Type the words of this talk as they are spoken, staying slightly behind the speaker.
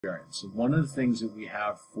experience. And one of the things that we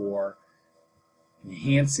have for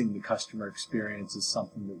enhancing the customer experience is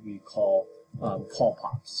something that we call call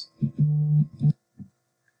pops.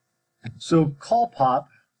 So call pop,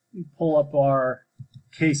 we pull up our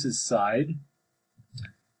cases side.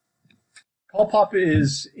 Call pop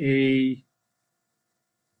is a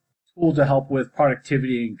tool to help with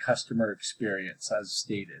productivity and customer experience, as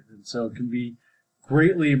stated. And so it can be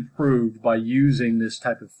greatly improved by using this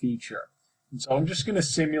type of feature. And so I'm just going to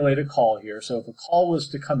simulate a call here. So if a call was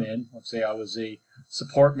to come in, let's say I was a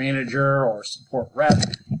support manager or support rep,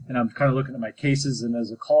 and I'm kind of looking at my cases, and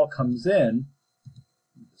as a call comes in,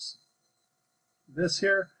 this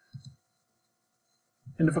here,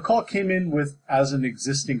 and if a call came in with as an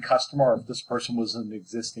existing customer, or if this person was an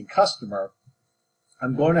existing customer,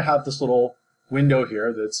 I'm going to have this little window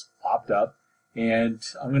here that's popped up, and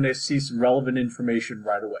I'm going to see some relevant information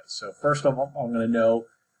right away. So first of all, I'm going to know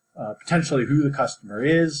potentially who the customer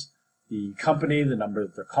is, the company, the number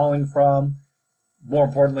that they're calling from. More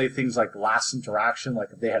importantly, things like last interaction, like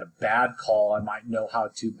if they had a bad call, I might know how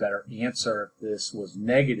to better answer. If this was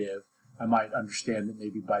negative, I might understand that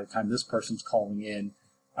maybe by the time this person's calling in,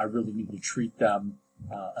 I really need to treat them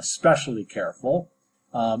especially careful.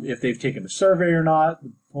 If they've taken a survey or not,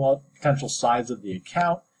 the potential size of the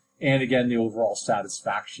account, and again, the overall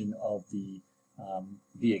satisfaction of the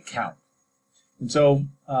account. And so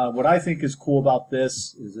what I think is cool about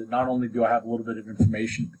this is that not only do I have a little bit of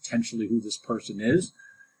information, potentially who this person is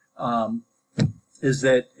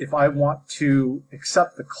that if I want to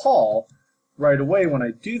accept the call right away when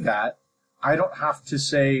I do that, I don't have to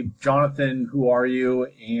say, Jonathan, who are you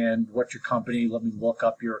and what's your company? Let me look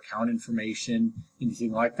up your account information,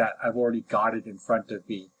 anything like that. I've already got it in front of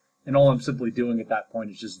me. And all I'm simply doing at that point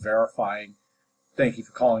is just verifying, thank you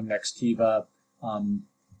for calling Nextiva.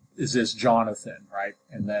 Is this Jonathan, right?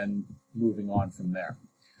 And then moving on from there.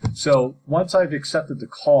 So once I've accepted the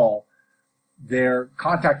call, their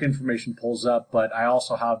contact information pulls up, but I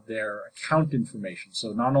also have their account information.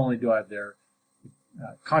 So not only do I have their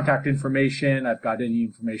contact information, I've got any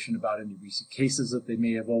information about any recent cases that they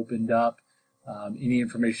may have opened up, any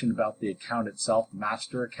information about the account itself,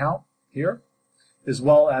 master account here, as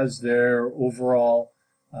well as their overall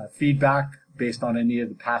feedback based on any of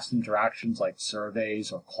the past interactions like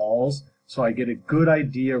surveys or calls. So I get a good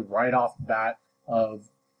idea right off the bat of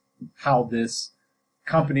how this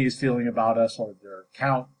company is feeling about us or their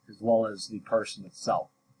account, as well as the person itself.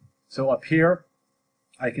 So up here,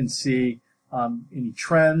 I can see any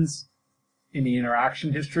trends, any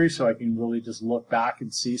interaction history, so I can really just look back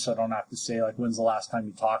and see, so I don't have to say, like, when's the last time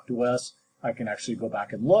you talked to us? I can actually go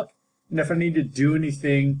back and look. And if I need to do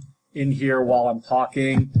anything in here while I'm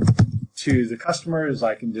talking to the customers,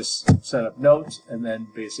 I can just set up notes and then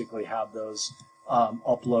basically have those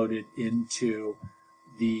uploaded into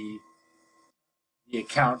the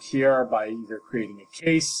account here by either creating a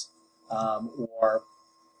case or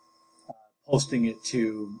posting it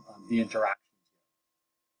to the interaction.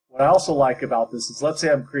 What I also like about this is, let's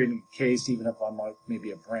say I'm creating a case, even if I'm like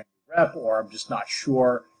maybe a brand new rep or I'm just not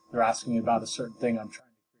sure, they're asking me about a certain thing, I'm trying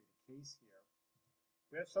to create a case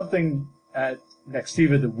here. We have something at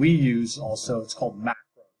Nextiva that we use also, it's called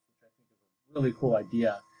macros, which I think is a really cool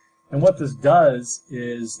idea. And what this does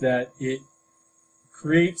is that it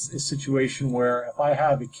creates a situation where if I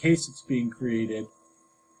have a case that's being created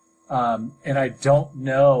and I don't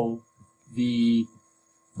know the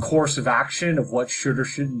course of action of what should or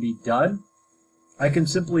shouldn't be done, I can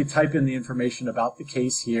simply type in the information about the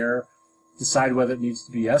case here, decide whether it needs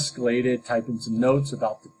to be escalated, type in some notes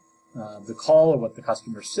about the call or what the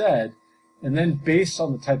customer said, and then based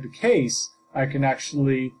on the type of case, I can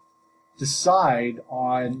actually decide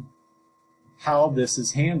on how this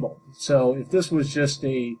is handled. So if this was just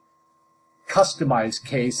a customized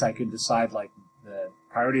case, I can decide like the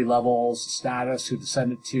priority levels, status, who to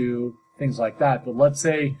send it to, things like that. But let's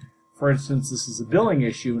say, for instance, this is a billing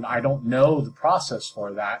issue and I don't know the process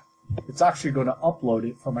for that. It's actually going to upload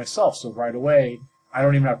it for myself. So right away, I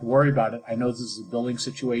don't even have to worry about it. I know this is a billing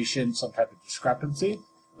situation, some type of discrepancy.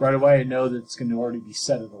 Right away, I know that it's going to already be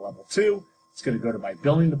set at a level 2. It's going to go to my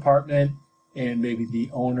billing department, and maybe the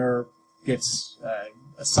owner gets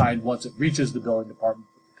assigned once it reaches the billing department.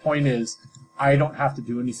 The point is, I don't have to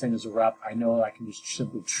do anything as a rep. I know I can just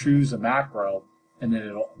simply choose a macro, and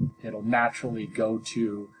then it'll naturally go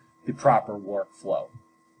to the proper workflow.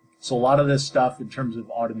 So a lot of this stuff in terms of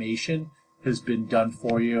automation has been done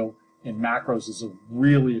for you, and macros is a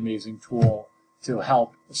really amazing tool to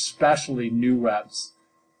help especially new reps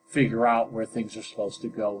figure out where things are supposed to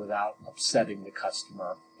go without upsetting the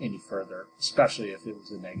customer any further, especially if it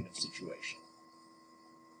was a negative situation.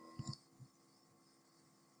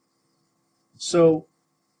 So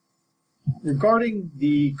regarding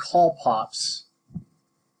the call pops,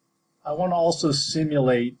 I want to also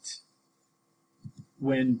simulate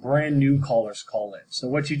when brand new callers call in. So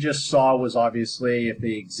what you just saw was obviously if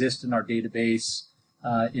they exist in our database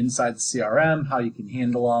inside the CRM, how you can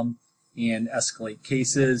handle them and escalate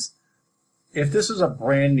cases. If this is a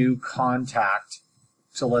brand new contact,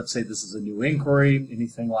 so let's say this is a new inquiry,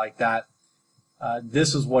 anything like that,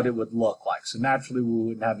 this is what it would look like. So naturally we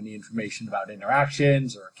wouldn't have any information about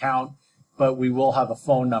interactions or account, but we will have a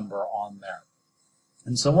phone number on there.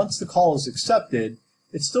 And so once the call is accepted,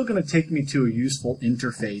 it's still going to take me to a useful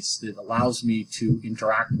interface that allows me to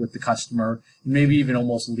interact with the customer and maybe even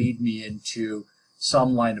almost lead me into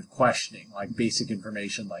some line of questioning, like basic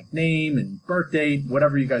information like name and birth date,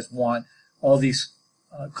 whatever you guys want. All these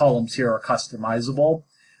columns here are customizable.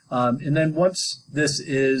 And then once this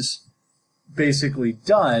is basically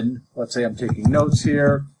done, let's say I'm taking notes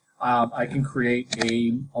here, I can create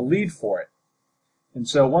a lead for it. And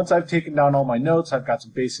so once I've taken down all my notes, I've got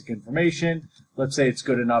some basic information. Let's say it's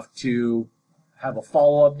good enough to have a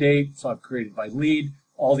follow-up date, so I've created my lead.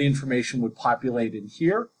 All the information would populate in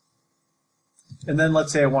here. And then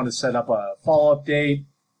let's say I want to set up a follow-up date,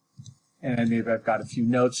 and maybe I've got a few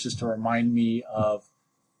notes just to remind me of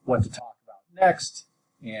what to talk about next,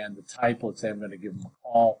 and the type, let's say I'm going to give them a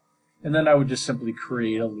call. And then I would just simply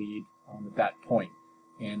create a lead at that point.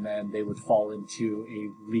 And then they would fall into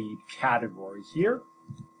a lead category here.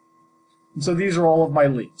 And so these are all of my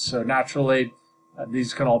leads. So naturally,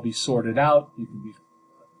 these can all be sorted out. You can be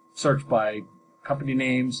searched by company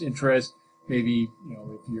names, interest. Maybe,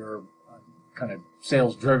 if you're kind of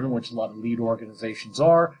sales driven, which a lot of lead organizations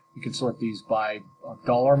are, you can sort these by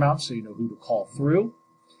dollar amount so you know who to call through.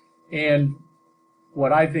 And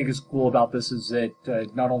what I think is cool about this is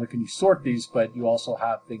that not only can you sort these, but you also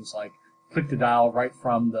have things like click to dial right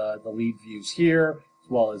from the lead views here, as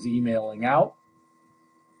well as emailing out.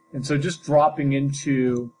 And so just dropping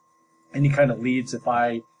into any kind of leads, if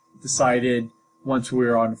I decided once we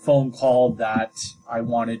were on a phone call that I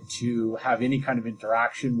wanted to have any kind of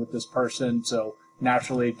interaction with this person, so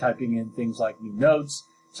naturally typing in things like new notes,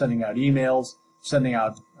 sending out emails, sending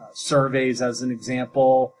out surveys as an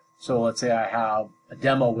example. So let's say I have a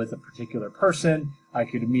demo with a particular person, I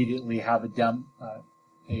could immediately have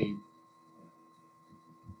a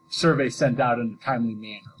survey sent out in a timely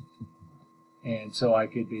manner. And so I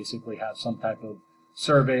could basically have some type of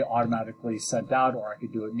survey automatically sent out, or I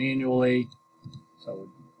could do it manually. So it would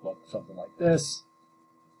look something like this.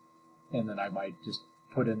 And then I might just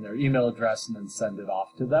put in their email address and then send it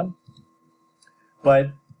off to them.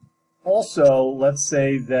 But also, let's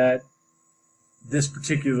say that this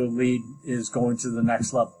particular lead is going to the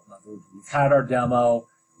next level. In other words, we've had our demo.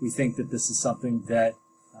 We think that this is something that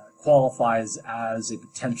qualifies as a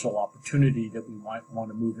potential opportunity that we might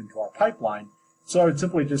want to move into our pipeline. So I would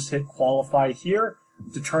simply just hit qualify here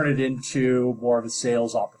to turn it into more of a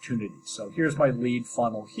sales opportunity. So here's my lead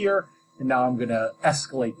funnel here, and now I'm going to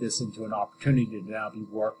escalate this into an opportunity to now be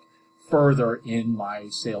worked further in my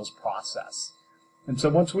sales process. And so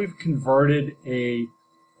once we've converted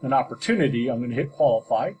an opportunity, I'm going to hit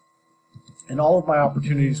qualify, and all of my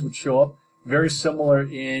opportunities would show up very similar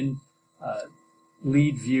in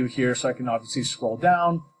lead view here, so I can obviously scroll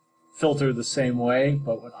down, filter the same way.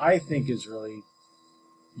 But what I think is really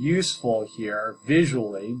useful here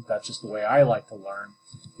visually, that's just the way I like to learn,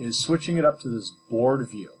 is switching it up to this board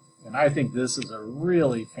view. And I think this is a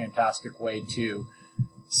really fantastic way to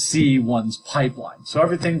see one's pipeline. So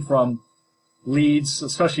everything from leads,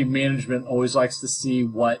 especially management, always likes to see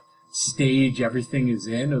what stage everything is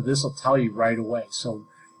in, or this will tell you right away. So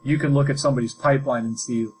you can look at somebody's pipeline and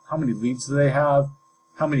see how many leads do they have,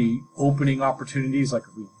 how many opening opportunities, like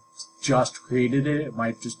if we just created it, it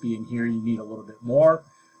might just be in here, you need a little bit more,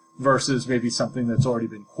 versus maybe something that's already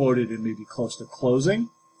been quoted and maybe close to closing.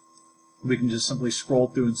 We can just simply scroll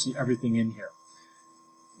through and see everything in here.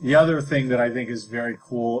 The other thing that I think is very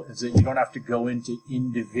cool is that you don't have to go into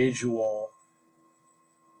individual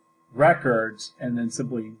records and then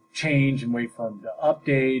simply change and wait for them to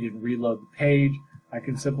update and reload the page. I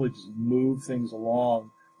can simply just move things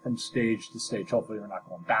along from stage to stage. Hopefully we're not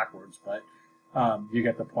going backwards, but you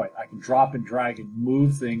get the point. I can drop and drag and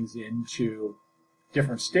move things into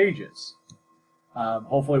different stages.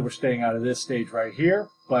 Hopefully we're staying out of this stage right here,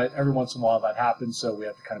 but every once in a while that happens, so we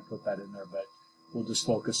have to kind of put that in there, but we'll just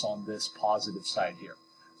focus on this positive side here.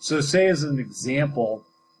 So say as an example,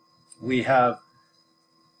 we have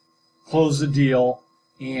closed the deal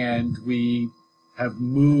and we have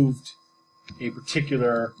moved a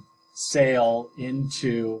particular sale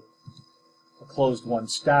into a closed won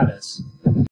status.